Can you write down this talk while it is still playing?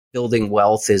Building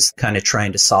wealth is kind of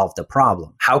trying to solve the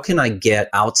problem. How can I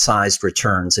get outsized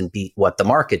returns and beat what the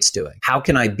market's doing? How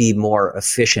can I be more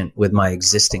efficient with my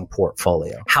existing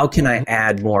portfolio? How can I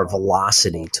add more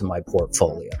velocity to my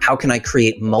portfolio? How can I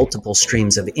create multiple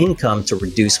streams of income to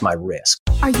reduce my risk?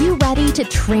 Are you ready to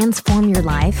transform your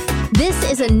life?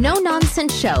 This is a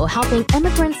no-nonsense show helping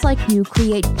immigrants like you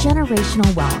create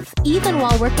generational wealth, even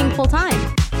while working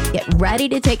full-time. Get ready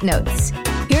to take notes.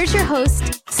 Here's your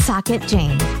host, Saket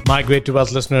Jain. Migrate to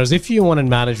Wealth listeners, if you want to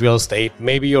manage real estate,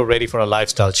 maybe you're ready for a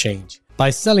lifestyle change. By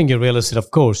selling your real estate,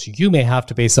 of course, you may have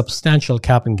to pay substantial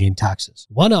capital gain taxes.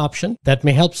 One option that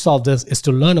may help solve this is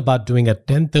to learn about doing a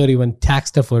 1031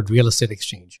 tax-deferred real estate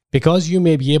exchange. Because you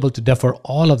may be able to defer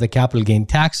all of the capital gain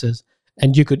taxes,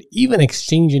 and you could even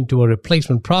exchange into a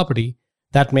replacement property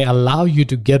that may allow you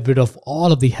to get rid of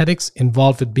all of the headaches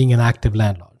involved with being an active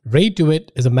landlord. Ray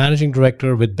DeWitt is a managing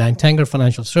director with Bantanger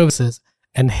Financial Services,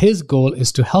 and his goal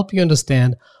is to help you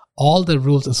understand all the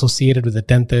rules associated with the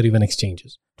 1031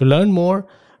 exchanges. To learn more,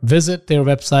 visit their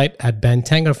website at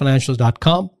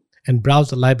bantangerfinancial.com and browse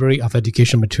the library of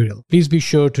education material. Please be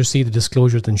sure to see the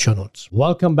disclosures and show notes.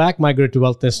 Welcome back, Migrate to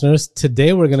Wealth listeners.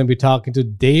 Today, we're going to be talking to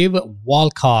Dave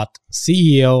Wolcott,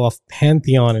 CEO of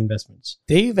Pantheon Investments.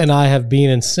 Dave and I have been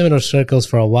in similar circles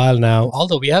for a while now,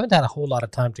 although we haven't had a whole lot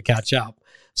of time to catch up.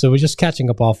 So we're just catching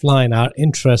up offline. Our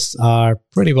interests are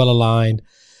pretty well aligned.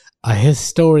 His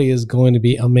story is going to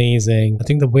be amazing. I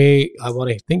think the way I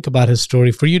want to think about his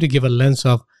story, for you to give a lens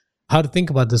of how to think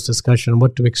about this discussion,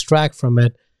 what to extract from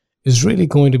it, is really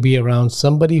going to be around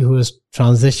somebody who has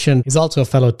transitioned. He's also a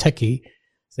fellow techie.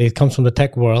 So he comes from the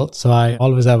tech world. So I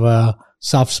always have a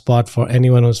soft spot for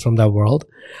anyone who's from that world.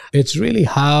 It's really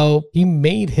how he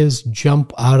made his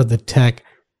jump out of the tech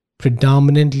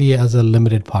predominantly as a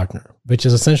limited partner, which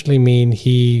is essentially mean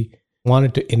he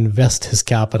wanted to invest his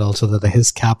capital so that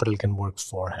his capital can work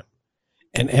for him.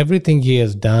 And everything he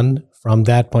has done from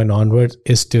that point onwards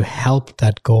is to help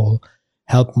that goal,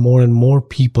 help more and more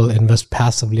people invest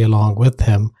passively along with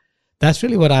him. That's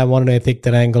really what I wanted to take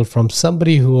that angle from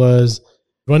somebody who was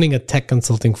running a tech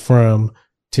consulting firm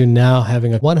to now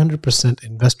having a 100%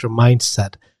 investor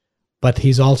mindset, but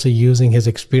he's also using his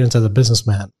experience as a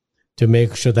businessman to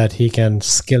make sure that he can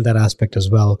scale that aspect as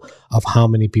well of how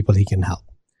many people he can help.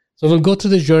 So we'll go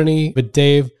through the journey with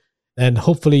Dave, and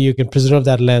hopefully you can preserve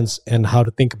that lens and how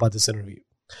to think about this interview.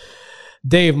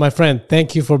 Dave, my friend,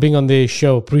 thank you for being on the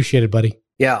show. Appreciate it, buddy.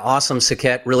 Yeah, awesome,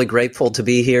 Saket. Really grateful to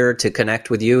be here to connect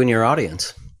with you and your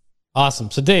audience. Awesome.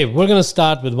 So Dave, we're going to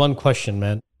start with one question,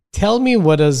 man. Tell me,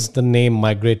 what does the name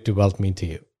Migrate to Wealth mean to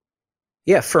you?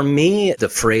 Yeah, for me, the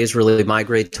phrase really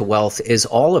migrate to wealth is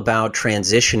all about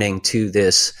transitioning to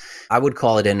this, I would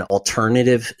call it an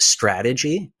alternative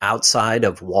strategy outside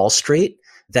of Wall Street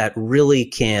that really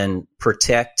can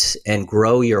protect and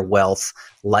grow your wealth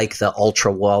like the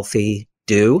ultra wealthy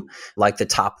do, like the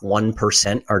top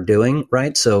 1% are doing,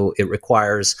 right? So it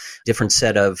requires a different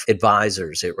set of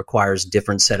advisors. It requires a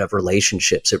different set of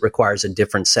relationships. It requires a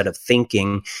different set of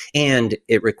thinking, and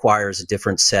it requires a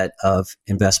different set of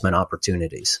investment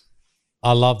opportunities.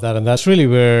 I love that. And that's really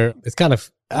where it's kind of,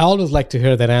 I always like to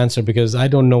hear that answer because I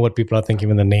don't know what people are thinking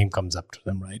when the name comes up to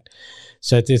them, right?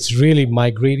 So it's really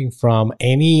migrating from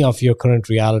any of your current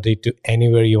reality to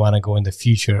anywhere you want to go in the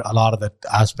future, a lot of the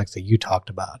aspects that you talked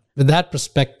about. With that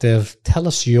perspective, tell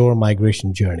us your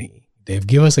migration journey. Dave,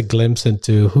 give us a glimpse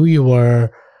into who you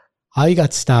were, how you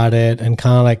got started, and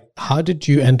kind of like, how did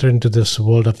you enter into this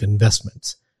world of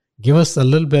investments? Give us a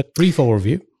little bit brief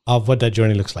overview of what that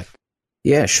journey looks like.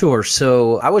 Yeah, sure.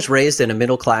 So I was raised in a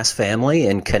middle-class family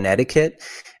in Connecticut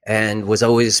and was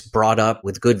always brought up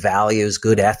with good values,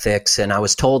 good ethics. And I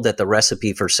was told that the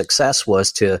recipe for success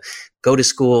was to go to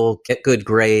school, get good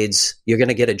grades, you're going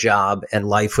to get a job, and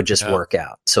life would just work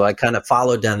out. So I kind of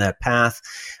followed down that path.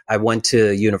 I went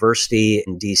to university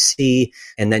in DC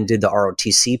and then did the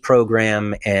ROTC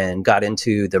program and got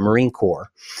into the Marine Corps.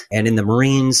 And in the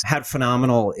Marines, had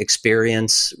phenomenal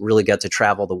experience, really got to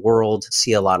travel the world,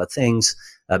 see a lot of things.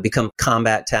 Become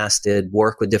combat tested,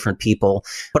 work with different people,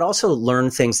 but also learn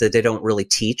things that they don't really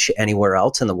teach anywhere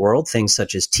else in the world, things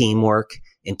such as teamwork,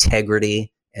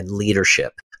 integrity, and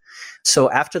leadership.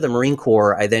 So after the Marine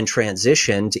Corps, I then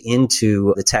transitioned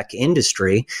into the tech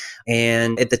industry,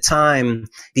 and at the time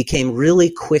became really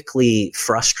quickly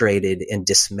frustrated and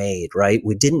dismayed, right?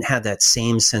 We didn't have that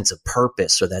same sense of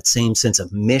purpose or that same sense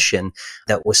of mission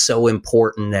that was so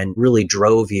important and really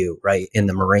drove you, right, in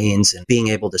the Marines and being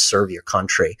able to serve your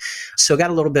country. So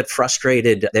got a little bit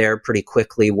frustrated there pretty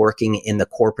quickly working in the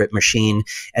corporate machine.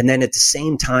 And then at the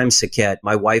same time, Saket,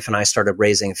 my wife and I started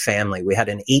raising a family. We had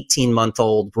an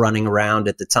 18-month-old running around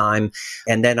at the time.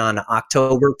 And then on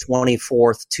October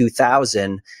 24th,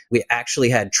 2000, we actually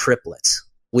had triplets.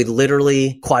 We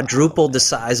literally quadrupled the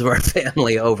size of our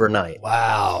family overnight.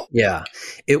 Wow. Yeah,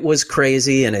 it was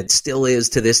crazy, and it still is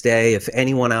to this day. If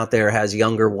anyone out there has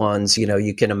younger ones,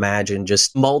 you can imagine,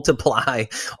 just multiply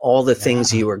all the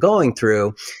things you were going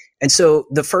through. And so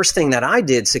the first thing that I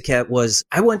did, Saket, was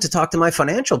I went to talk to my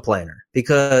financial planner,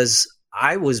 because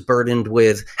I was burdened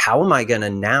with, how am I going to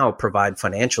now provide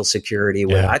financial security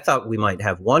when I thought we might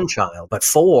have one child, but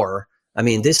four? I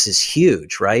mean, this is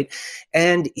huge, right?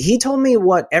 And he told me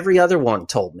what every other one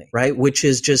told me, right? Which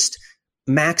is just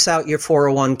max out your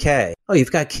 401k. Oh, you've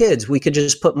got kids. We could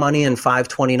just put money in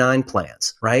 529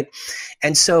 plans, right?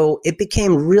 And so it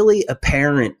became really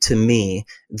apparent to me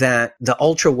that the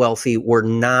ultra wealthy were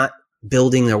not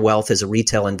building their wealth as a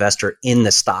retail investor in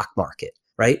the stock market.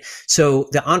 Right. So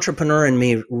the entrepreneur in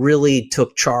me really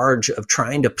took charge of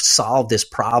trying to solve this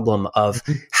problem of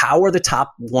how are the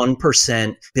top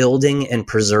 1% building and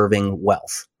preserving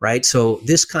wealth. Right. So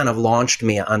this kind of launched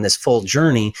me on this full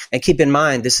journey. And keep in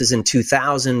mind, this is in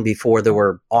 2000, before there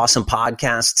were awesome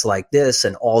podcasts like this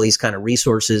and all these kind of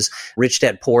resources. Rich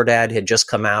Dad, Poor Dad had just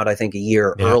come out, I think, a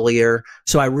year earlier.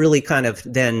 So I really kind of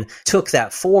then took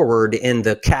that forward in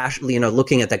the cash,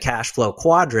 looking at the cash flow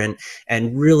quadrant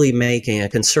and really making a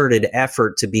concerted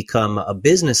effort to become a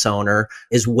business owner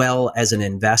as well as an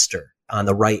investor on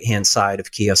the right-hand side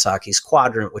of Kiyosaki's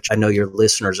quadrant, which I know your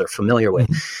listeners are familiar with.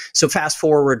 So fast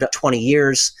forward 20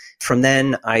 years. From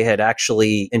then, I had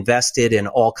actually invested in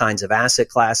all kinds of asset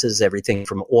classes, everything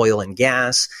from oil and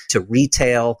gas to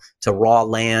retail to raw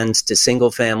land to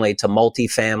single family to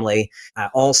multifamily. I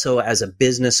also, as a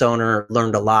business owner,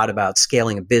 learned a lot about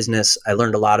scaling a business. I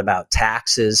learned a lot about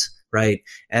taxes, right?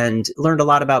 And learned a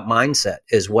lot about mindset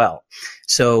as well.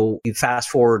 So you fast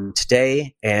forward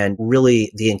today, and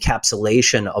really the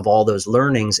encapsulation of all those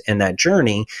learnings and that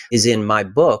journey is in my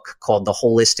book called The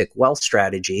Holistic Wealth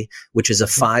Strategy, which is a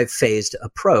 5-phased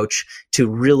approach to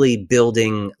really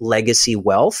building legacy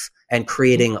wealth and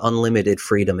creating unlimited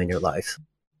freedom in your life.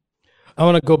 I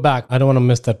want to go back. I don't want to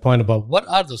miss that point about what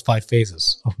are those 5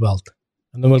 phases of wealth?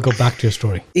 And then we'll go back to your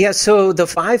story. Yeah, so the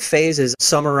 5 phases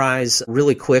summarize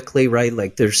really quickly, right?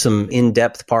 Like there's some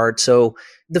in-depth parts. So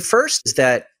the first is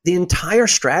that the entire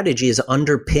strategy is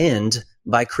underpinned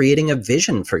by creating a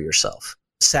vision for yourself.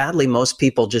 Sadly, most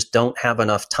people just don't have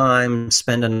enough time,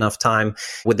 spend enough time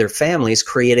with their families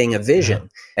creating a vision.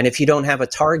 And if you don't have a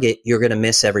target, you're going to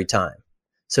miss every time.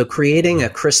 So creating a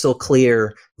crystal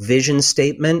clear vision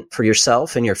statement for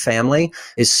yourself and your family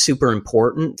is super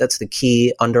important. That's the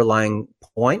key underlying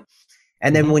point.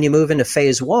 And then when you move into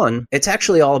phase 1, it's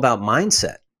actually all about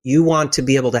mindset. You want to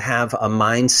be able to have a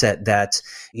mindset that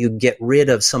you get rid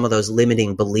of some of those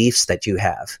limiting beliefs that you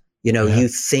have. You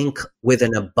think with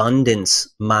an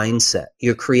abundance mindset.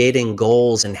 You're creating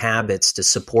goals and habits to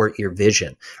support your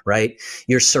vision, right?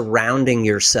 You're surrounding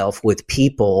yourself with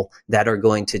people that are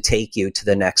going to take you to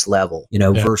the next level,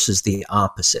 versus the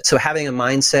opposite. So having a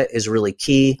mindset is really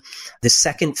key. The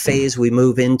second phase we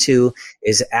move into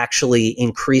is actually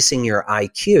increasing your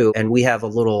IQ. And we have a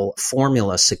little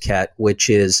formula, Saket,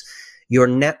 which is your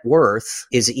net worth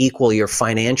is equal your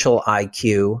financial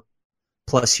IQ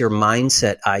plus your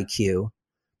mindset IQ,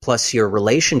 plus your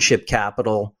relationship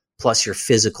capital, plus your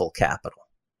physical capital,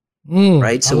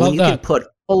 right? So when you can put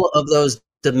all of those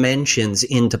dimensions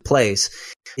into place,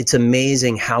 it's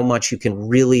amazing how much you can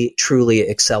really, truly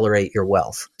accelerate your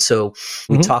wealth. So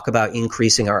we talk about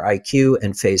increasing our IQ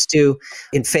in phase 2.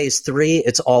 In phase 3,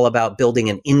 it's all about building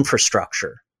an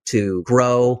infrastructure to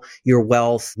grow your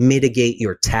wealth, mitigate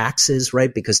your taxes,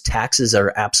 right? Because taxes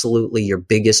are absolutely your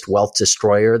biggest wealth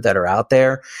destroyer that are out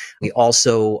there. We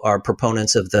also are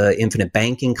proponents of the infinite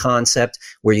banking concept,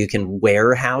 where you can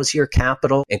warehouse your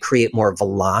capital and create more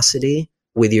velocity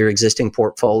with your existing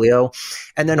portfolio.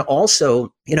 And then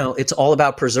also, it's all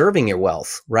about preserving your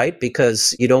wealth, right?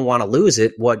 Because you don't want to lose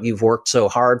it, what you've worked so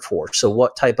hard for. So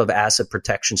what type of asset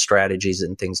protection strategies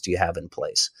and things do you have in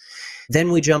place?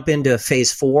 Then we jump into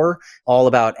phase 4, all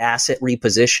about asset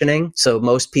repositioning. So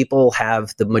most people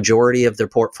have the majority of their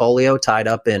portfolio tied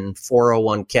up in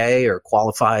 401k or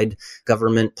qualified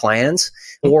government plans,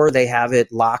 or they have it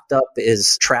locked up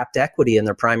as trapped equity in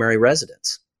their primary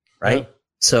residence, right? Yeah.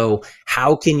 So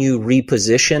how can you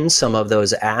reposition some of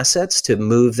those assets to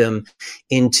move them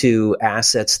into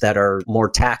assets that are more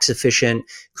tax efficient,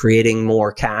 creating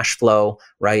more cash flow,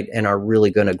 right? And are really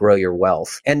going to grow your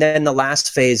wealth. And then the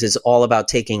last phase is all about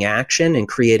taking action and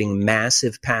creating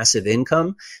massive passive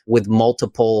income with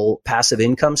multiple passive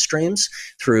income streams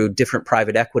through different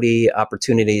private equity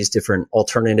opportunities, different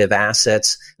alternative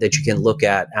assets that you can look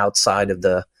at outside of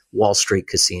the Wall Street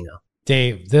casino.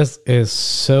 Dave, this is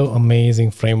so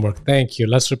amazing framework. Thank you.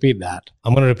 Let's repeat that.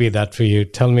 I'm going to repeat that for you.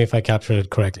 Tell me if I captured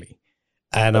it correctly.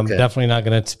 And I'm definitely not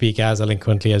going to speak as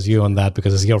eloquently as you on that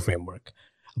because it's your framework.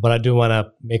 But I do want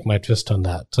to make my twist on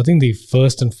that. So I think the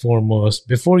first and foremost,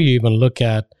 before you even look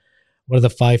at what are the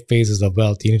 5 phases of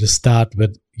wealth, you need to start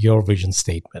with your vision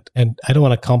statement. And I don't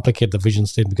want to complicate the vision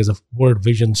statement because of word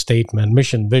vision statement,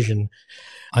 mission, vision.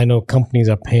 I know companies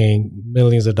are paying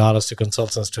millions of dollars to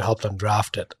consultants to help them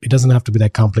draft it. It doesn't have to be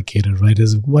that complicated, right?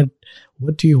 Is what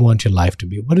do you want your life to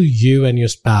be? What do you and your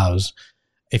spouse,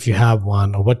 if you have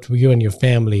one, or what do you and your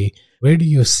family, where do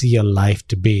you see your life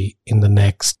to be in the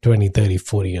next 20, 30,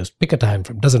 40 years? Pick a time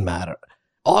frame, doesn't matter.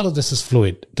 All of this is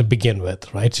fluid to begin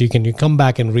with, right? So you come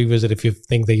back and revisit if you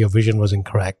think that your vision was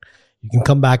incorrect. You can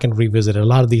come back and revisit it. A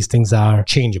lot of these things are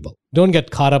changeable. Don't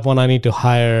get caught up on I need to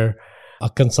hire a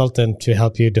consultant to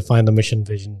help you define the mission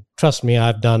vision. Trust me,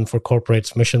 I've done for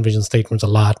corporates mission vision statements a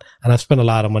lot, and I've spent a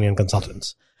lot of money on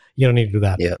consultants. You don't need to do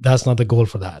that. Yeah. That's not the goal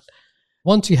for that.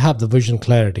 Once you have the vision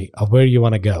clarity of where you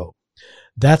want to go,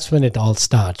 that's when it all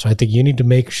starts. I think you need to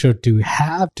make sure to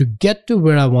get to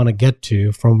where I want to get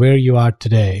to from where you are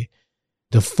today.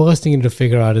 The first thing you need to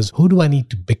figure out is who do I need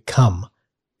to become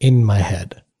in my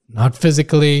head? Not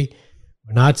physically.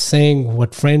 We're not saying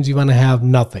what friends you want to have,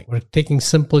 nothing. We're taking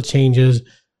simple changes.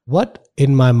 What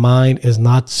in my mind is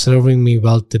not serving me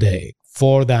well today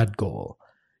for that goal?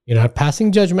 You're not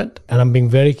passing judgment, and I'm being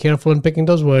very careful in picking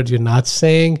those words. You're not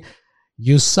saying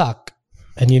you suck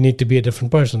and you need to be a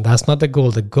different person. That's not the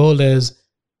goal. The goal is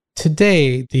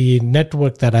today, the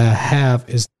network that I have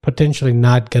is potentially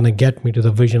not going to get me to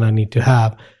the vision I need to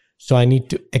have. So I need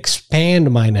to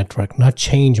expand my network, not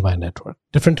change my network.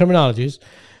 Different terminologies.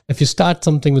 If you start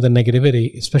something with a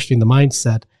negativity, especially in the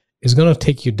mindset, it's going to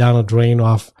take you down a drain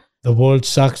of the world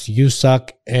sucks, you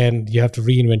suck, and you have to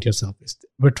reinvent yourself.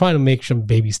 We're trying to make some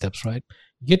baby steps, right?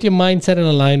 Get your mindset in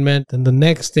alignment. And the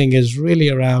next thing is really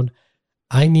around,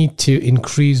 I need to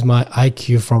increase my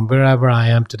IQ from wherever I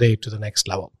am today to the next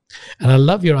level. And I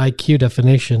love your IQ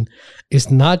definition. It's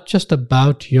not just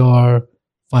about your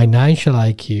financial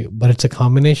IQ, but it's a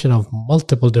combination of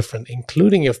multiple different,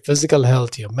 including your physical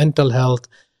health, your mental health,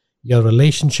 your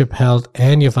relationship health,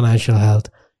 and your financial health.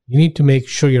 You need to make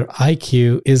sure your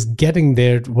IQ is getting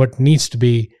there, what needs to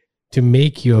be to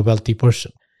make you a wealthy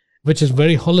person, which is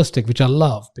very holistic, which I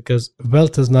love, because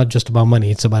wealth is not just about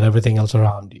money. It's about everything else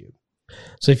around you.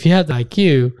 So if you have the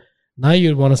IQ, now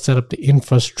you want to set up the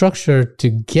infrastructure to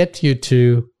get you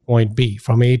to point B,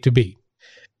 from A to B.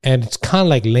 And it's kind of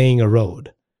like laying a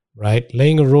road, right?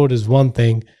 Laying a road is one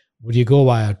thing. Would you go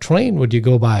by a train? Would you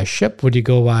go by a ship? Would you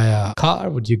go by a car?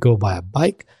 Would you go by a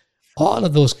bike? All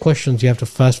of those questions, you have to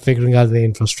first figuring out the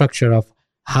infrastructure of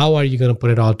how are you going to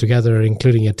put it all together,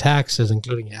 including your taxes,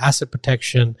 including your asset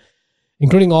protection,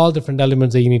 including all different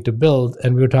elements that you need to build.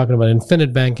 And we were talking about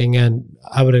infinite banking, and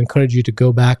I would encourage you to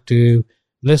go back to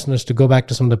listeners to go back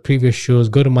to some of the previous shows.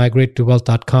 Go to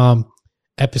migrate2wealth.com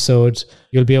episodes.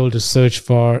 You'll be able to search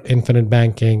for infinite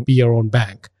banking, be your own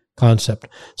bank concept.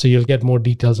 So you'll get more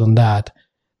details on that.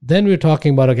 Then we're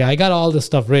talking about, okay, I got all this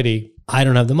stuff ready. I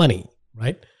don't have the money,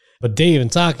 right? But Dave and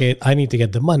Saket, I need to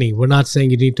get the money. We're not saying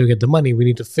you need to get the money. We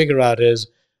need to figure out is,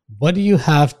 what do you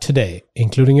have today,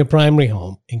 including your primary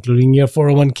home, including your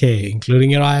 401k,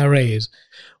 including your IRAs?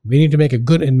 We need to make a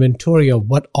good inventory of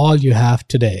what all you have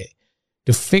today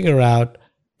to figure out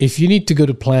if you need to go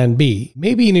to plan B.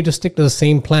 Maybe you need to stick to the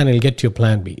same plan and you'll get to your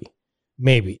plan B.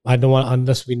 Maybe. I don't want,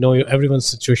 unless we know everyone's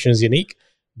situation is unique.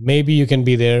 Maybe you can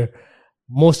be there.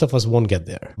 Most of us won't get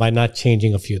there by not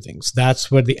changing a few things. That's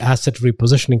where the asset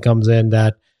repositioning comes in.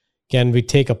 That can we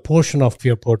take a portion of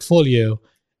your portfolio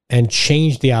and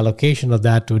change the allocation of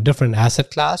that to a different asset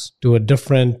class, to a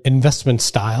different investment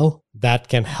style that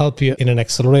can help you in an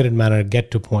accelerated manner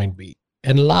get to point B.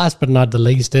 And last but not the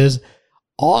least is,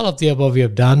 all of the above we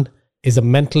have done is a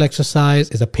mental exercise,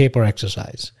 is a paper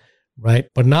exercise, right?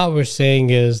 But now we're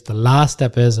saying is the last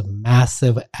step is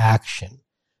massive action,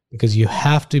 because you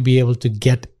have to be able to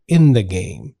get in the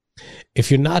game.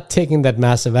 If you're not taking that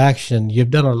massive action, you've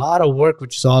done a lot of work,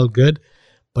 which is all good.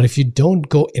 But if you don't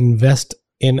go invest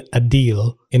in a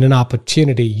deal, in an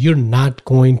opportunity, you're not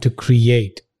going to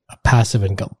create a passive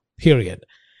income, period.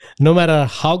 No matter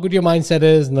how good your mindset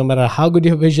is, no matter how good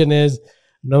your vision is,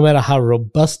 no matter how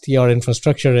robust your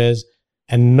infrastructure is,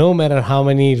 and no matter how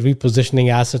many repositioning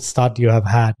assets thought you have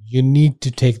had, you need to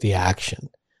take the action.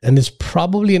 And it's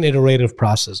probably an iterative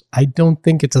process. I don't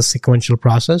think it's a sequential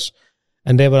process.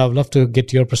 And David, I'd love to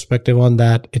get your perspective on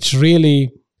that. It's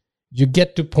really, you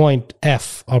get to point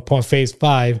F or point phase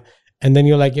 5, And then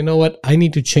you're like, you know what? I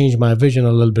need to change my vision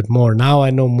a little bit more. Now I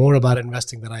know more about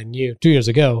investing than I knew 2 years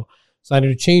ago. So I need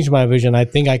to change my vision. I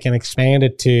think I can expand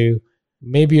it to,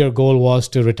 maybe your goal was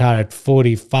to retire at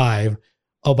 45.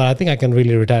 Oh, but I think I can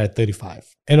really retire at 35.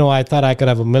 I thought I could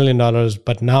have $1 million,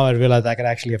 but now I realize I could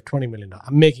actually have $20 million.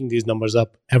 I'm making these numbers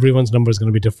up. Everyone's number is going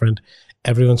to be different.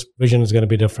 Everyone's vision is going to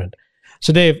be different.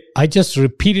 So Dave, I just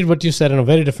repeated what you said in a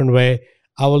very different way.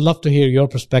 I would love to hear your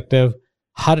perspective.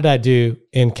 How did I do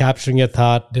in capturing your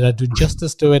thought? Did I do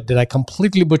justice to it? Did I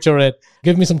completely butcher it?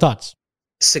 Give me some thoughts.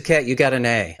 Saket, you got an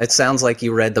A. It sounds like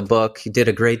you read the book. You did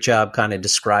a great job kind of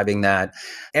describing that.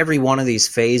 Every one of these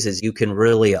phases you can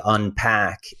really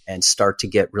unpack and start to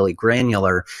get really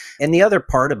granular. And the other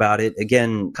part about it,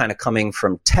 again, kind of coming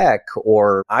from tech,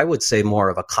 or I would say more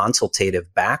of a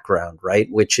consultative background, right?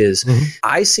 Which is,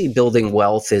 I see building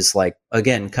wealth as like,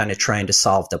 again, kind of trying to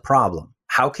solve the problem.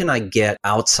 How can I get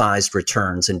outsized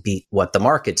returns and beat what the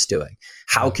market's doing?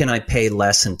 How can I pay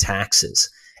less in taxes?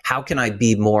 How can I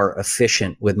be more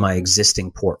efficient with my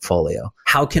existing portfolio?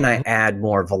 How can I add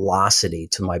more velocity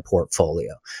to my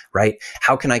portfolio, right?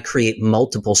 How can I create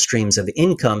multiple streams of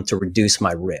income to reduce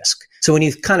my risk? So when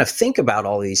you kind of think about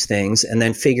all these things and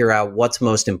then figure out what's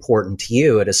most important to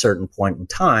you at a certain point in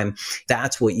time,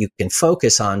 that's what you can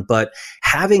focus on. But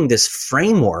having this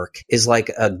framework is like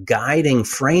a guiding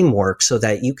framework so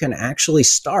that you can actually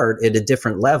start at a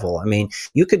different level. I mean,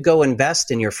 you could go invest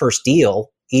in your first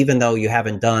deal even though you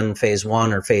haven't done phase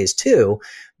 1 or phase 2,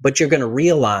 but you're going to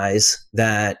realize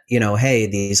that, hey,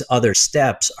 these other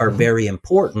steps are very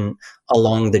important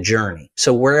along the journey.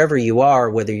 So wherever you are,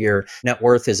 whether your net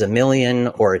worth is $1 million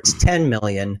or it's 10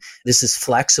 million, this is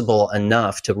flexible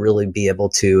enough to really be able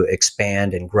to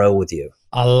expand and grow with you.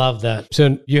 I love that.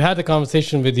 So you had the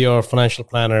conversation with your financial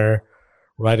planner,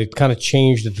 right? It kind of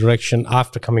changed the direction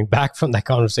after coming back from that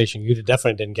conversation. You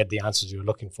definitely didn't get the answers you were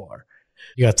looking for.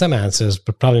 You got some answers,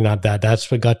 but probably not that. That's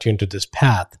what got you into this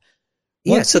path.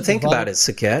 Yeah, so think about it,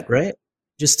 Saket, right?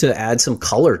 Just to add some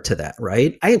color to that,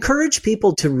 right? I encourage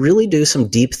people to really do some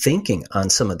deep thinking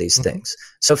on some of these things.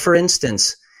 So for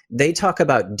instance, they talk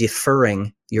about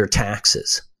deferring your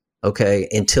taxes, okay,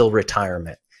 until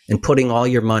retirement and putting all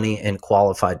your money in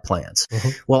qualified plans.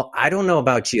 Well, I don't know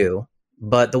about you,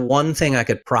 but the one thing I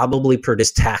could probably predict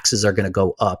is taxes are going to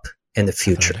go up in the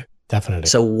future. Definitely.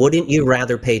 So wouldn't you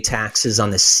rather pay taxes on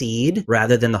the seed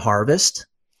rather than the harvest,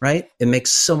 right? It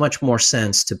makes so much more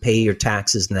sense to pay your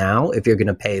taxes now if you're going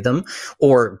to pay them,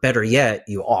 or better yet,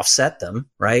 you offset them,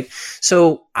 right?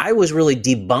 So I was really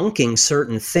debunking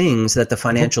certain things that the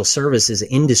financial services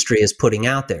industry is putting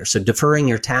out there. So deferring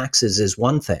your taxes is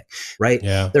one thing, right?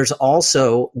 Yeah. There's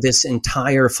also this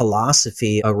entire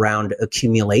philosophy around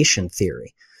accumulation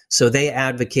theory. So they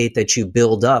advocate that you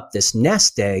build up this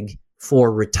nest egg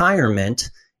for retirement,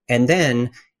 and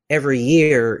then every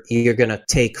year you're going to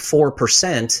take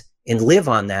 4% and live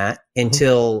on that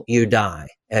until you die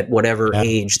at whatever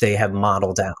age they have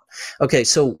modeled out. Okay,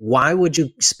 so why would you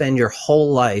spend your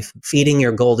whole life feeding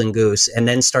your golden goose and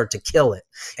then start to kill it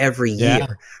every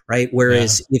year, right?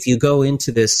 Whereas if you go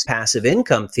into this passive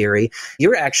income theory,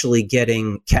 you're actually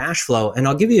getting cash flow. And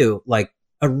I'll give you like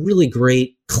a really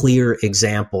great, clear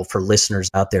example for listeners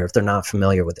out there if they're not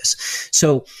familiar with this.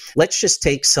 So let's just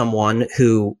take someone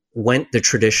who went the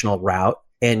traditional route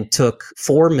and took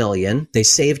 4 million. They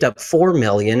saved up 4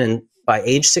 million and by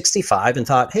age 65 and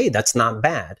thought, hey, that's not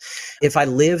bad. If I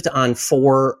lived on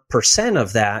 4%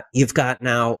 of that, you've got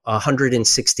now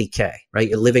 160K, right?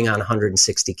 You're living on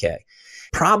 160K.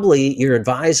 Probably your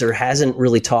advisor hasn't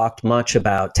really talked much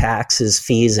about taxes,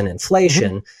 fees, and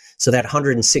inflation. So that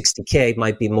 160K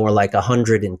might be more like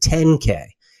 110K.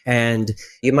 And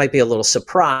you might be a little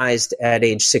surprised at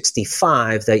age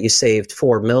 65 that you saved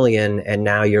 4 million and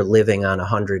now you're living on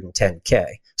 110K.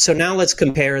 So now let's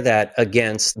compare that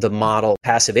against the model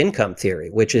passive income theory,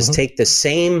 which is take the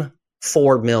same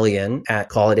 4 million at,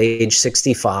 call it age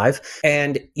 65,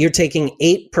 and you're taking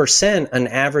 8%, an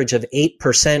average of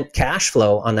 8% cash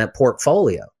flow on that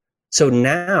portfolio. So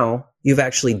now you've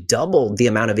actually doubled the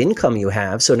amount of income you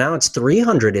have. So now it's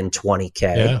 320K.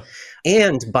 Yeah.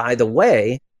 And by the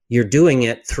way, you're doing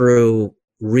it through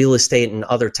real estate and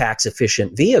other tax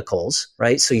efficient vehicles,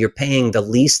 right? So you're paying the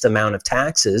least amount of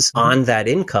taxes on that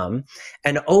income.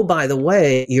 And oh, by the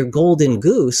way, your golden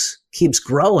goose keeps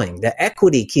growing. The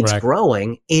equity keeps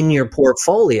growing in your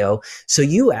portfolio. So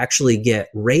you actually get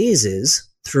raises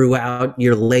throughout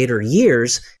your later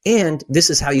years. And this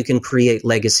is how you can create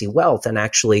legacy wealth and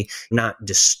actually not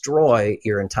destroy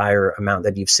your entire amount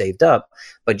that you've saved up,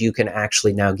 but you can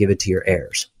actually now give it to your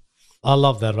heirs. I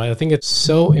love that, right? I think it's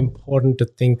so important to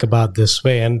think about this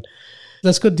way. And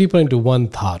Let's go deeper into one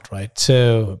thought, right?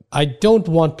 So I don't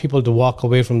want people to walk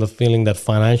away from the feeling that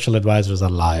financial advisors are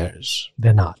liars.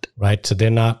 They're not, right? So they're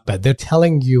not, but they're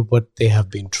telling you what they have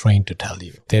been trained to tell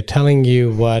you. They're telling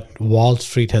you what Wall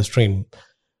Street has trained.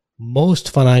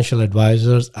 Most financial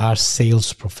advisors are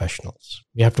sales professionals.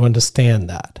 You have to understand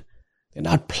that. They're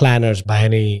not planners by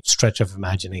any stretch of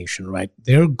imagination, right?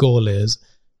 Their goal is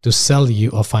to sell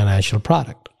you a financial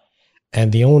product.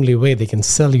 And the only way they can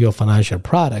sell you a financial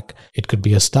product, it could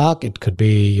be a stock, it could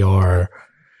be your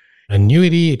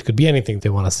annuity, it could be anything they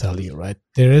want to sell you, right?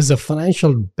 There is a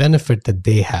financial benefit that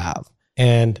they have,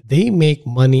 and they make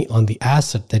money on the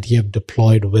asset that you have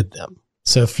deployed with them.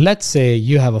 So if, let's say,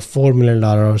 you have a $4 million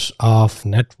of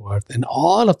net worth, and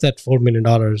all of that $4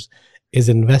 million is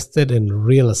invested in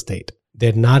real estate,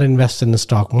 they're not invested in the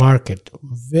stock market,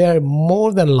 they're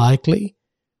more than likely,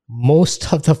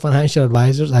 most of the financial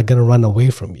advisors are going to run away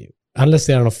from you. Unless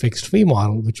they're on a fixed fee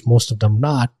model, which most of them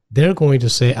not, they're going to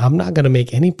say, I'm not going to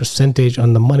make any percentage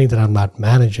on the money that I'm not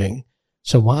managing.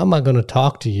 So why am I going to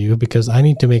talk to you? Because I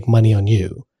need to make money on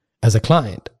you as a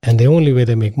client. And the only way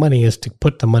they make money is to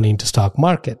put the money into stock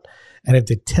market. And if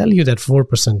they tell you that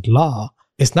 4% law,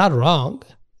 it's not wrong.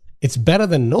 It's better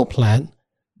than no plan.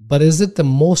 But is it the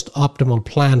most optimal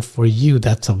plan for you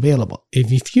that's available?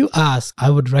 If you ask, I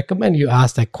would recommend you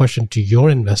ask that question to your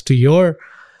investor, to your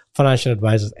financial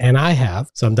advisors. And I have,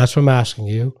 so that's what I'm asking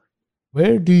you.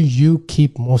 Where do you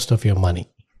keep most of your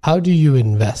money? How do you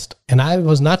invest? And I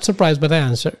was not surprised by the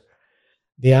answer.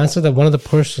 The answer that one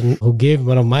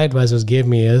of my advisors gave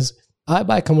me is, I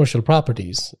buy commercial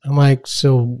properties. I'm like,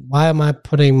 so why am I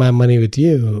putting my money with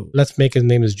you? Let's make his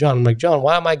name is John. I'm like, John,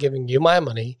 why am I giving you my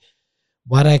money?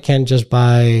 Why I can't just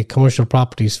buy commercial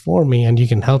properties for me and you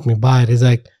can help me buy it? He's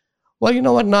like, well, you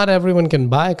know what? Not everyone can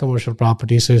buy commercial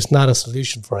property, so it's not a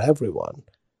solution for everyone.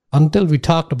 Until we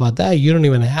talked about that, you don't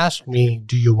even ask me,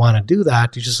 do you want to do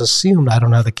that? You just assumed I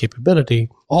don't have the capability.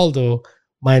 Although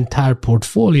my entire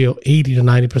portfolio, 80 to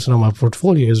 90% of my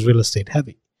portfolio is real estate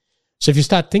heavy. So if you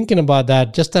start thinking about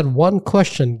that, just that one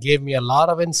question gave me a lot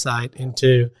of insight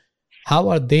into how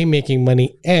are they making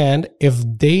money? And if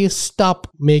they stop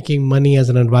making money as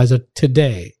an advisor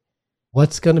today,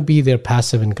 what's going to be their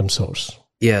passive income source?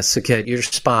 Yes, Wolcott, you're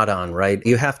spot on, right?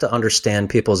 You have to understand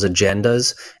people's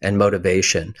agendas and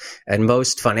motivation. And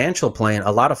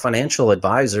a lot of financial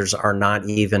advisors are not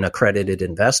even accredited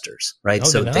investors, right? No,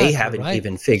 so they haven't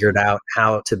even figured out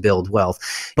how to build wealth.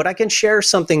 But I can share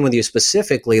something with you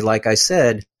specifically. Like I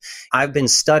said, I've been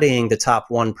studying the top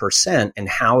 1% and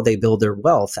how they build their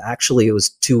wealth. Actually, it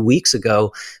was 2 weeks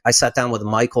ago. I sat down with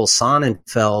Michael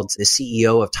Sonnenfeld, the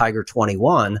CEO of Tiger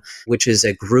 21, which is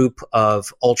a group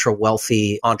of ultra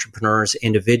wealthy entrepreneurs,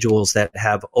 individuals that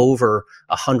have over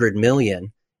 100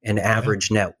 million in average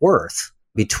net worth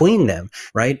between them,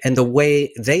 right? And the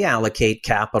way they allocate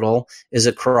capital is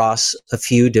across a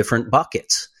few different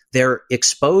buckets. Their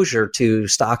exposure to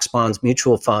stocks, bonds,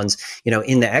 mutual funds,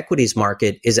 in the equities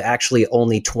market is actually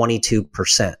only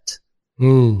 22%.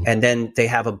 And then they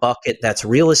have a bucket that's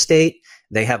real estate.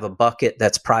 They have a bucket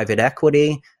that's private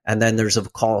equity. And then there's,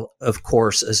 of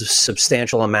course, a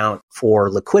substantial amount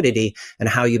for liquidity and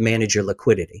how you manage your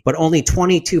liquidity. But only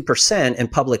 22% in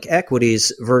public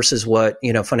equities versus what,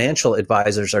 financial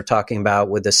advisors are talking about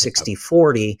with the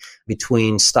 60-40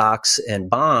 between stocks and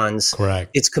bonds.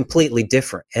 Correct. It's completely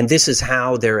different. And this is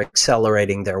how they're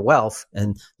accelerating their wealth.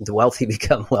 And the wealthy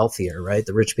become wealthier, right?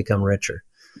 The rich become richer.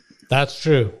 That's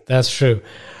true.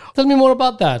 Tell me more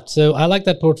about that. So I like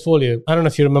that portfolio. I don't know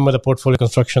if you remember the portfolio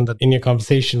construction that in your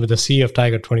conversation with the CEO of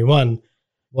Tiger 21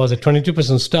 was a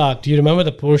 22% stock. Do you remember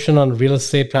the portion on real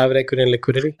estate, private equity, and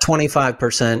liquidity?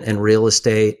 25% in real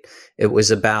estate. It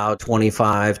was about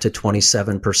 25 to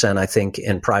 27%, I think,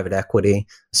 in private equity.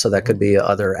 So that could be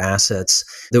other assets.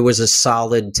 There was a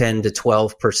solid 10 to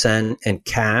 12% in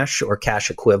cash or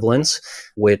cash equivalents,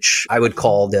 which I would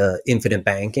call the infinite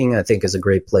banking. I think is a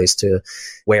great place to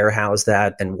warehouse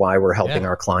that, and why we're helping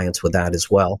our clients with that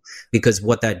as well. Because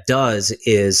what that does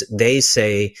is they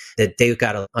say that they've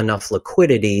got enough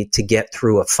liquidity to get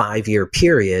through a 5-year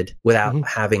period without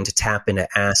having to tap into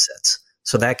assets.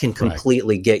 So that can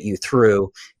completely get you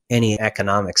through any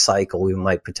economic cycle we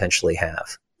might potentially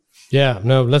have. Yeah,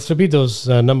 no, let's repeat those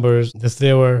numbers.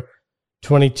 They were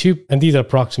 22, and these are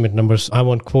approximate numbers. I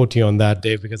won't quote you on that,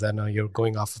 Dave, because I know you're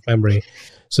going off of memory.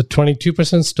 So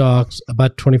 22% stocks,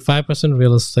 about 25%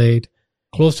 real estate,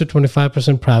 close to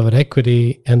 25% private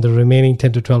equity, and the remaining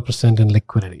 10 to 12% in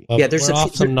liquidity. There's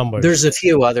some numbers. There's a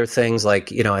few other things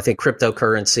like, I think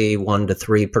cryptocurrency, 1 to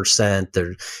 3%,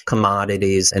 there's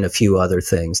commodities, and a few other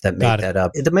things that make that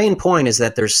up. The main point is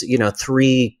that there's,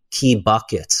 3 key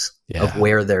buckets of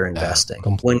where they're investing.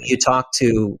 When you talk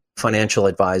to financial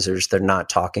advisors, they're not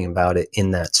talking about it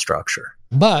in that structure.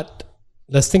 But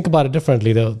let's think about it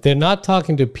differently, though. They're not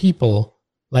talking to people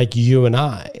like you and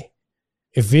I.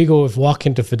 If we walk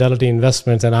into Fidelity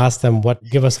Investments and ask them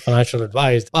give us financial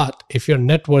advice, but if your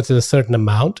net worth is a certain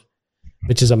amount,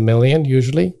 which is $1 million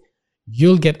usually,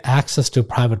 you'll get access to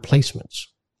private placements,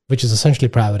 which is essentially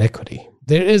private equity.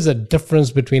 There is a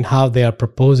difference between how they are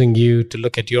proposing you to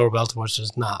look at your wealth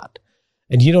versus not.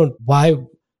 And why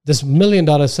this $1 million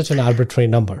is such an arbitrary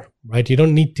number, right? You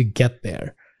don't need to get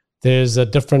there. There's a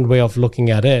different way of looking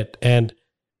at it. And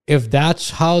if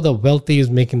that's how the wealthy is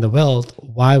making the wealth,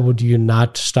 why would you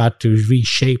not start to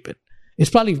reshape it? It's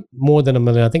probably more than $1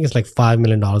 million. I think it's like $5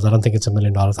 million. I don't think it's $1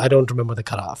 million. I don't remember the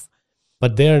cutoff.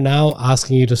 But they're now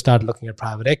asking you to start looking at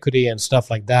private equity and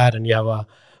stuff like that. And you have a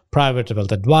private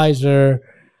wealth advisor.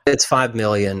 It's 5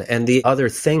 million. And the other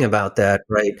thing about that,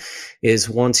 right, is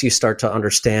once you start to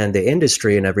understand the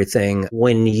industry and everything,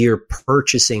 when you're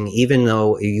purchasing, even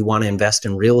though you want to invest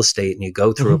in real estate and you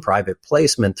go through a private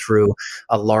placement through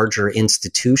a larger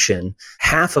institution,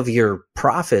 half of your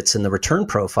profits in the return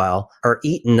profile are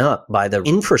eaten up by the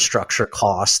infrastructure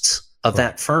costs of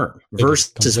that firm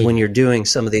versus when you're doing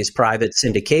some of these private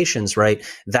syndications, right?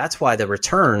 That's why the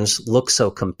returns look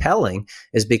so compelling,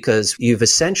 is because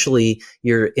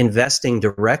you're investing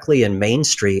directly in Main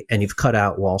Street and you've cut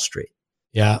out Wall Street.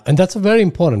 Yeah. And that's a very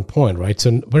important point, right?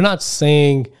 So we're not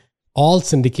saying all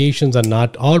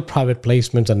syndications all private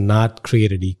placements are not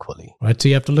created equally, right? So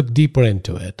you have to look deeper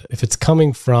into it. If it's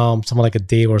coming from someone like a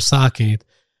Dave or Saket,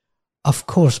 of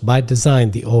course, by design,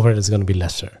 the overhead is going to be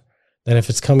lesser than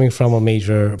if it's coming from a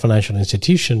major financial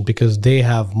institution, because they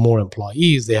have more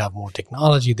employees, they have more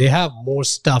technology, they have more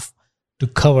stuff to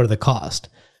cover the cost.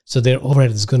 So their overhead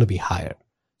is going to be higher.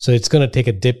 So it's going to take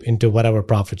a dip into whatever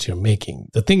profits you're making.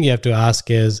 The thing you have to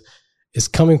ask is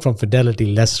coming from Fidelity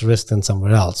less risk than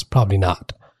somewhere else? Probably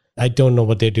not. I don't know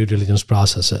what their due diligence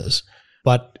process is.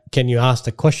 But can you ask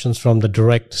the questions from the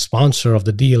direct sponsor of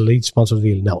the deal, lead sponsor of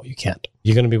the deal? No, you can't.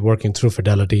 You're going to be working through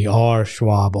Fidelity or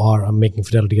Schwab, or I'm making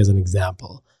Fidelity as an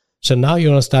example. So now you're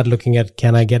going to start looking at,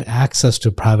 can I get access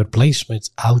to private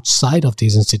placements outside of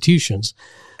these institutions,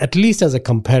 at least as a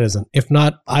comparison? If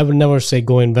not, I would never say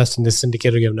go invest in this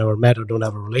syndicator you've never met or don't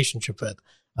have a relationship with.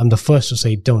 I'm the first to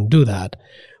say don't do that.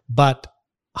 But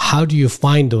how do you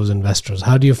find those investors?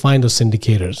 How do you find those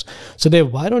syndicators? So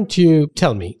Dave, why don't you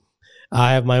tell me?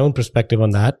 I have my own perspective on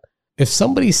that. If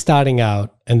somebody's starting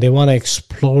out and they want to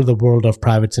explore the world of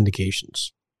private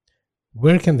syndications,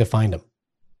 where can they find them?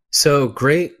 So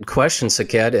great question,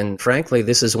 Saket. And frankly,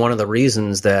 this is one of the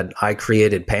reasons that I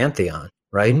created Pantheon,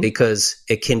 right? Because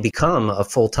it can become a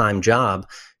full-time job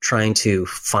trying to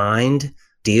find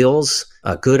deals,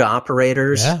 good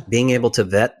operators, being able to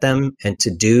vet them and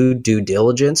to do due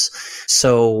diligence.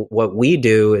 So what we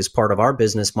do as part of our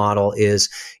business model is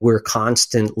we're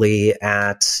constantly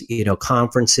at,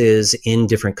 conferences in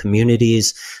different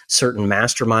communities, certain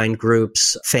mastermind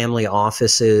groups, family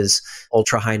offices,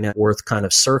 ultra high net worth kind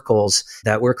of circles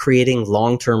that we're creating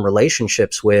long-term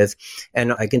relationships with.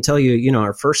 And I can tell you,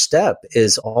 our first step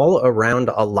is all around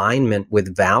alignment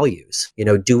with values.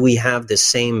 Do we have the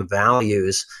same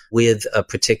values with a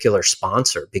particular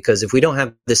sponsor? Because if we don't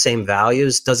have the same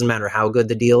values, doesn't matter how good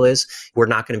the deal is, we're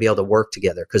not going to be able to work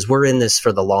together because we're in this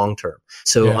for the long term.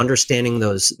 So understanding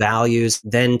those values,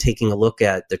 then taking a look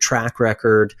at the track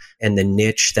record and the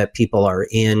niche that people are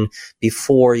in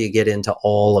before you get into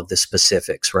all of the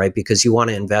specifics, right? Because you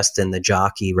want to invest in the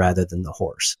jockey rather than the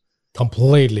horse.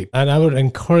 Completely. And I would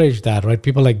encourage that, right?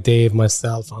 People like Dave,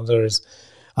 myself, others,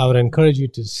 I would encourage you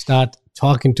to start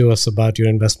talking to us about your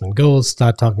investment goals,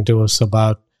 start talking to us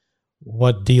about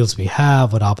what deals we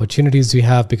have, what opportunities we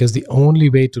have, because the only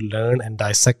way to learn and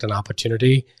dissect an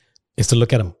opportunity is to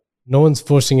look at them. No one's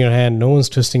forcing your hand, no one's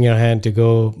twisting your hand to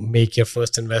go make your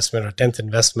first investment or 10th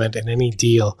investment in any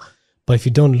deal. But if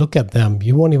you don't look at them,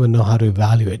 you won't even know how to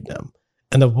evaluate them.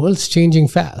 And the world's changing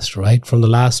fast, right? From the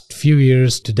last few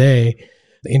years today,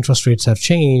 the interest rates have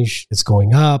changed. It's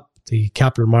going up. The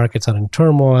capital markets are in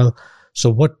turmoil. So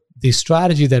what the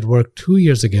strategy that worked 2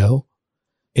 years ago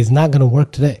is not going to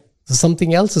work today. So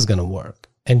something else is going to work.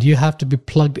 And you have to be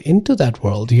plugged into that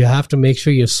world. You have to make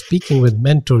sure you're speaking with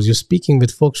mentors. You're speaking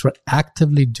with folks who are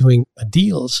actively doing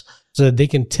deals so that they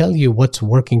can tell you what's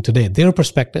working today. Their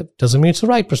perspective doesn't mean it's the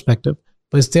right perspective,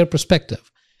 but it's their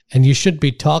perspective. And you should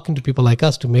be talking to people like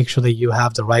us to make sure that you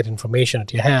have the right information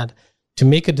at your hand to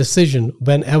make a decision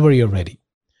whenever you're ready.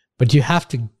 But you have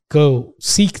to go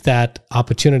seek that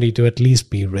opportunity to at least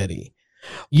be ready.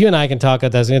 You and I can talk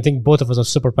at this. And I think both of us are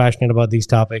super passionate about these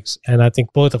topics. And I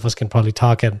think both of us can probably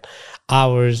talk at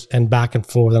hours and back and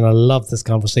forth. And I love this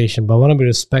conversation, but I want to be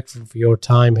respectful for your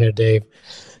time here, Dave.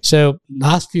 So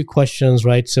last few questions,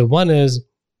 right? So one is,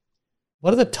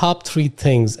 what are the top 3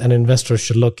 things an investor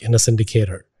should look in a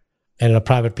syndicator and in a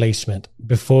private placement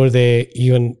before they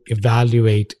even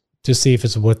evaluate to see if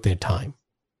it's worth their time?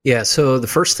 Yeah. So the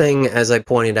first thing, as I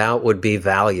pointed out, would be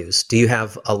values. Do you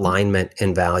have alignment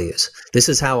in values? This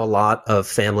is how a lot of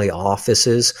family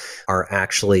offices are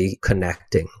actually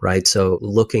connecting, right? So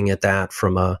looking at that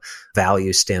from a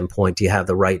value standpoint, do you have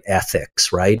the right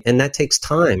ethics, right? And that takes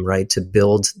time, right, to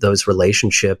build those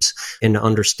relationships and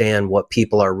understand what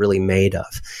people are really made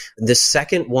of. The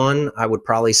second one I would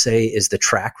probably say is the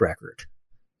track record.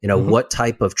 What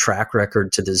type of track record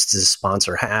does the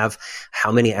sponsor have?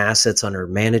 How many assets under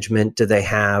management do they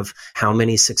have? How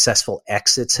many successful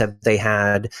exits have they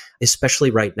had? Especially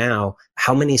right now,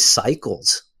 how many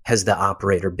cycles has the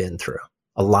operator been through?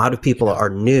 A lot of people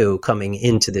are new coming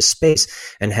into this space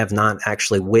and have not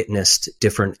actually witnessed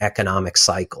different economic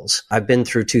cycles. I've been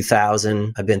through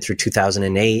 2000. I've been through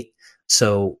 2008.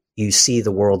 So you see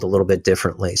the world a little bit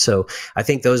differently. So I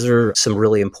think those are some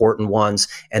really important ones.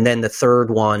 And then the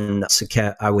third one,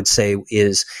 I would say,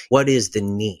 is what is the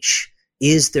niche?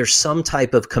 Is there some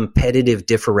type of competitive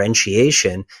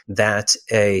differentiation that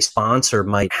a sponsor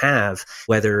might have,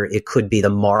 whether it could be the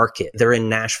market? They're in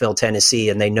Nashville, Tennessee,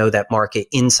 and they know that market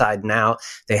inside and out.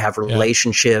 They have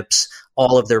relationships.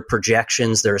 All of their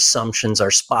projections, their assumptions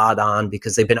are spot on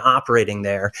because they've been operating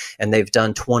there and they've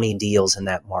done 20 deals in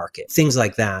that market. Things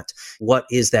like that. What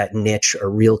is that niche or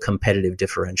real competitive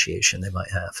differentiation they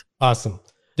might have? Awesome.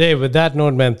 Dave, with that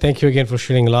note, man, thank you again for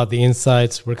sharing a lot of the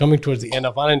insights. We're coming towards the end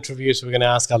of our interview, so we're going to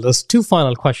ask those 2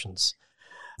 final questions.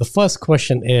 The first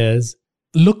question is,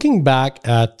 looking back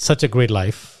at such a great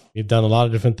life, you've done a lot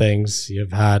of different things,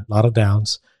 you've had a lot of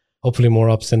downs, hopefully more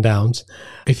ups and downs.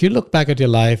 If you look back at your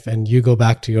life and you go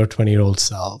back to your 20-year-old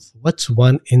self, what's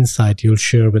one insight you'll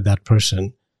share with that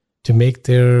person to make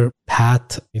their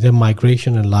path, their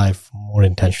migration in life more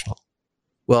intentional?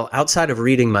 Well, outside of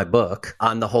reading my book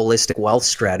on the holistic wealth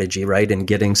strategy, right, and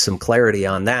getting some clarity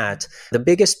on that, the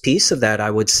biggest piece of that,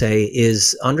 I would say,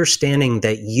 is understanding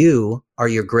that you are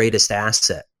your greatest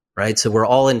asset. Right. So we're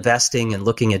all investing and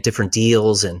looking at different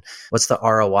deals and what's the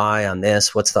ROI on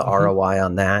this? What's the ROI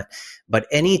on that? But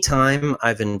anytime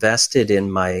I've invested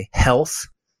in my health,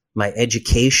 my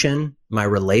education, my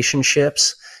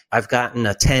relationships, I've gotten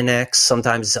a 10x,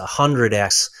 sometimes a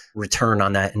 100x return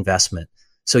on that investment.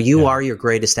 So you are your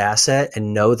greatest asset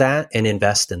and know that and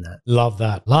invest in that. Love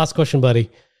that. Last question, buddy.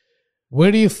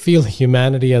 Where do you feel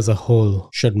humanity as a whole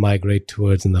should migrate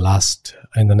towards in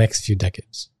the next few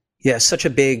decades? Yeah, such a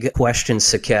big question,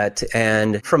 Saket.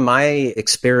 And from my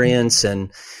experience,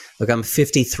 and look, I'm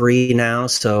 53 now,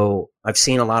 so I've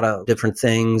seen a lot of different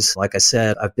things. Like I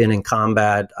said, I've been in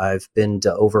combat. I've been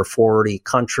to over 40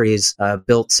 countries. I've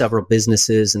built several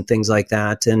businesses and things like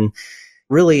that. And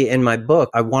really, in my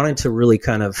book, I wanted to really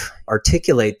kind of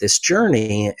articulate this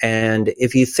journey. And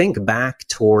if you think back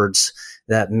towards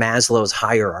that Maslow's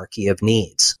hierarchy of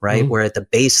needs, right? Where at the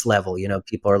base level,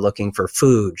 people are looking for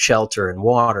food, shelter, and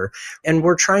water. And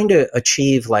we're trying to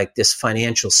achieve like this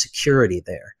financial security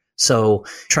there. So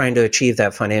trying to achieve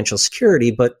that financial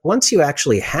security. But once you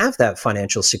actually have that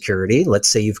financial security, let's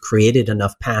say you've created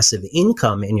enough passive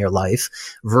income in your life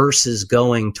versus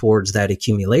going towards that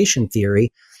accumulation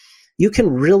theory, you can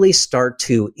really start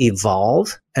to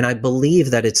evolve. And I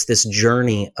believe that it's this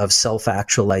journey of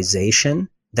self-actualization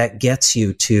that gets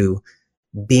you to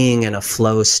being in a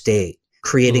flow state,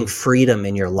 creating freedom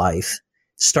in your life,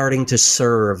 starting to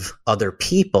serve other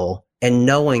people, and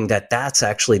knowing that that's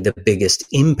actually the biggest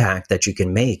impact that you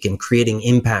can make in creating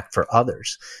impact for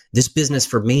others. This business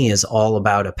for me is all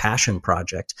about a passion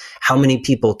project. How many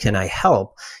people can I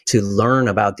help to learn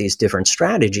about these different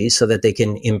strategies so that they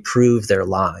can improve their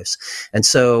lives? And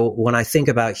so when I think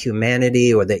about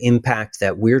humanity or the impact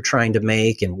that we're trying to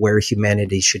make and where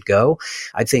humanity should go,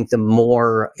 I think the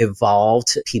more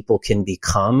evolved people can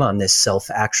become on this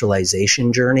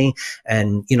self-actualization journey.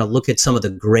 And, look at some of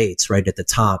the greats right at the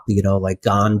top, like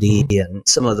Gandhi and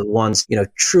some of the ones,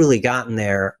 truly gotten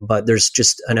there, but there's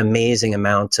just an amazing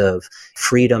amount of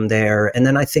freedom there. And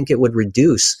then I think it would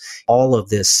reduce all of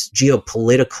this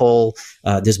geopolitical,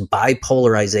 this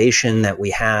bipolarization that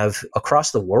we have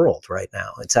across the world right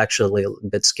now. It's actually a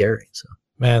bit scary. So.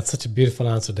 Man, it's such a beautiful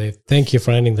answer, Dave. Thank you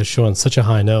for ending the show on such a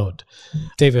high note.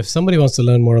 Dave, if somebody wants to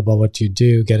learn more about what you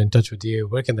do, get in touch with you,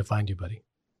 where can they find you, buddy?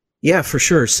 Yeah, for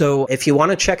sure. So if you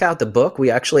want to check out the book, we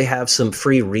actually have some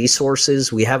free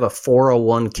resources. We have a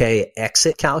 401k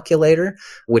exit calculator,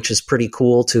 which is pretty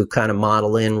cool to kind of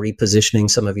model in repositioning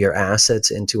some of your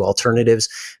assets into alternatives.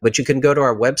 But you can go to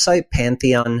our website,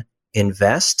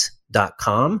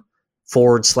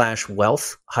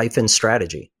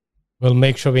 pantheoninvest.com/wealth-strategy. We'll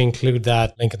make sure we include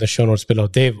that link in the show notes below.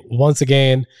 Dave, once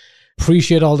again,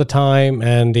 appreciate all the time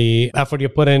and the effort you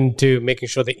put into making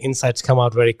sure the insights come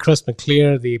out very crisp and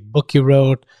clear. The book you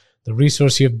wrote, the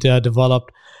resource you've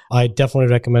developed. I definitely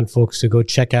recommend folks to go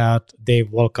check out Dave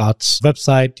Wolcott's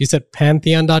website. You said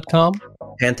pantheon.com?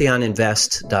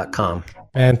 Pantheoninvest.com.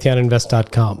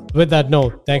 Pantheoninvest.com. With that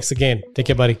note, thanks again. Take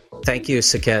care, buddy. Thank you,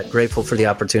 Saket. Grateful for the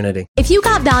opportunity. If you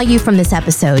got value from this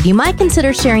episode, you might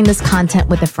consider sharing this content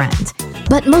with a friend.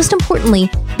 But most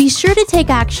importantly, be sure to take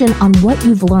action on what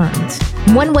you've learned.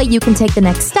 One way you can take the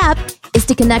next step is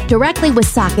to connect directly with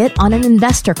Saket on an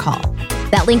investor call.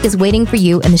 That link is waiting for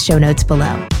you in the show notes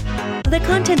below. The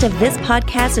content of this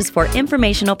podcast is for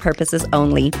informational purposes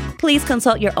only. Please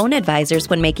consult your own advisors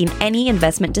when making any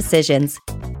investment decisions.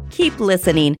 Keep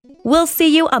listening. We'll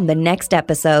see you on the next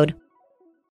episode.